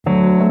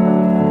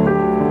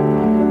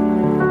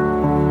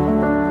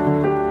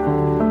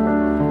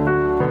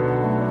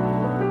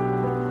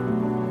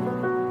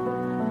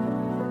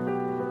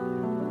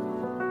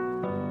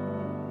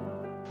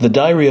The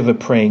Diary of a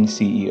Praying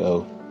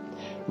CEO,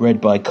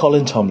 read by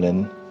Colin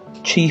Tomlin,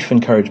 Chief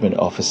Encouragement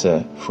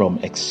Officer from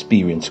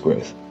Experience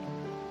Growth.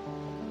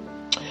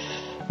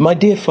 My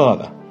dear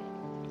Father,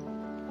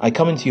 I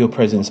come into your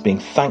presence being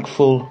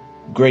thankful,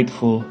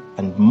 grateful,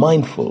 and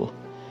mindful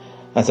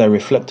as I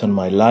reflect on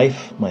my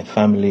life, my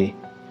family,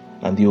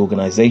 and the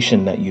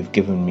organization that you've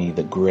given me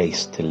the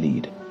grace to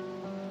lead.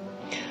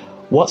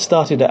 What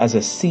started as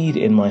a seed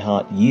in my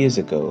heart years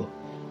ago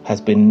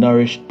has been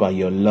nourished by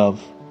your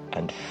love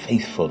and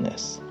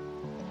faithfulness.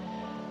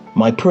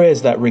 My prayer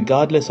is that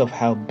regardless of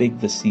how big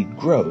the seed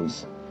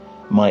grows,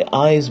 my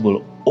eyes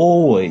will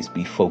always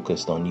be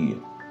focused on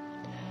you.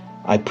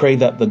 I pray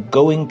that the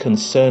going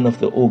concern of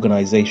the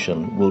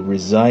organization will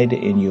reside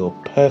in your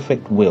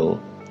perfect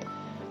will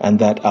and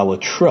that our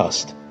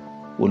trust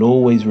will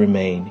always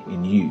remain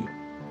in you,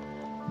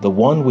 the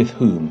one with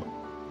whom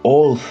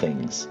all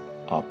things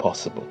are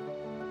possible.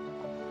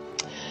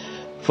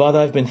 Father,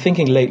 I've been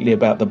thinking lately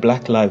about the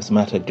Black Lives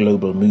Matter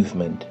global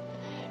movement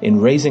in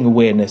raising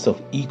awareness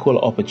of equal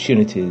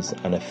opportunities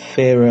and a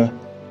fairer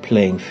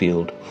playing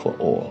field for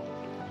all.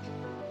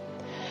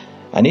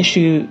 An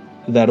issue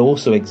that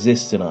also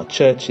exists in our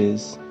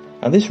churches,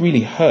 and this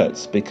really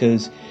hurts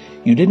because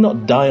you did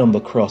not die on the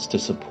cross to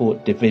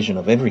support division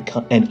of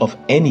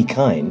any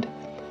kind,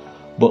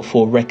 but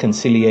for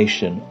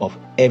reconciliation of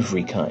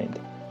every kind.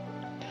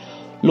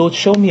 Lord,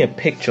 show me a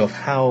picture of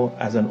how,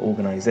 as an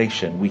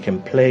organization, we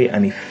can play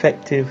an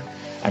effective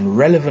and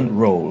relevant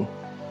role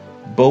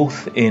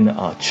both in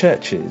our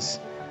churches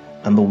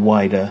and the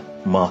wider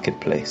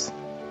marketplace.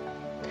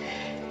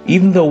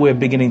 Even though we're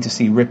beginning to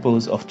see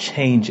ripples of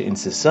change in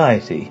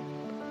society,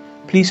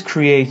 please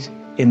create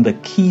in the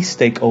key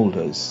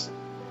stakeholders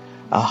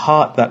a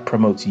heart that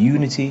promotes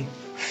unity,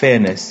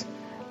 fairness,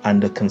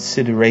 and a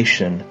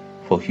consideration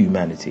for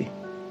humanity.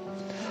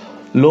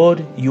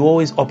 Lord, you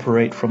always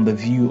operate from the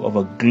view of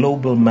a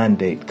global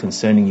mandate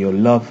concerning your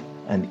love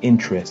and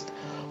interest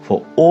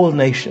for all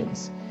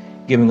nations,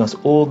 giving us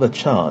all the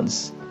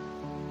chance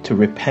to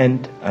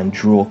repent and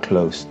draw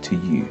close to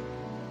you.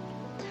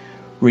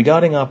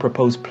 Regarding our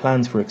proposed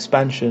plans for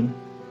expansion,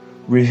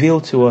 reveal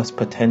to us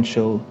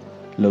potential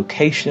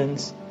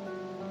locations,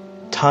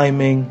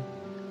 timing,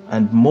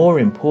 and more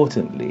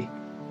importantly,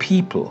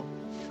 people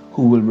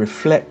who will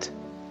reflect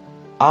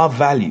our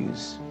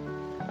values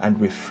and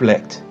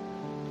reflect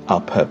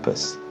our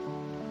purpose.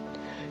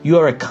 You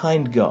are a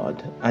kind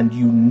God and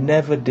you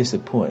never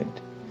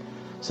disappoint.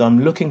 So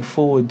I'm looking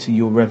forward to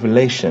your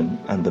revelation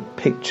and the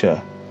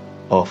picture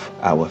of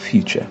our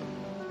future.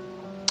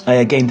 I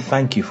again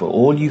thank you for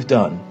all you've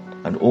done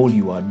and all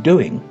you are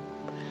doing,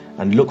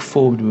 and look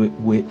forward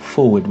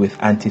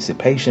with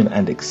anticipation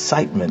and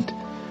excitement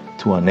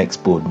to our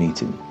next board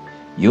meeting.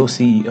 Your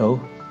CEO,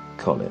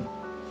 Colin.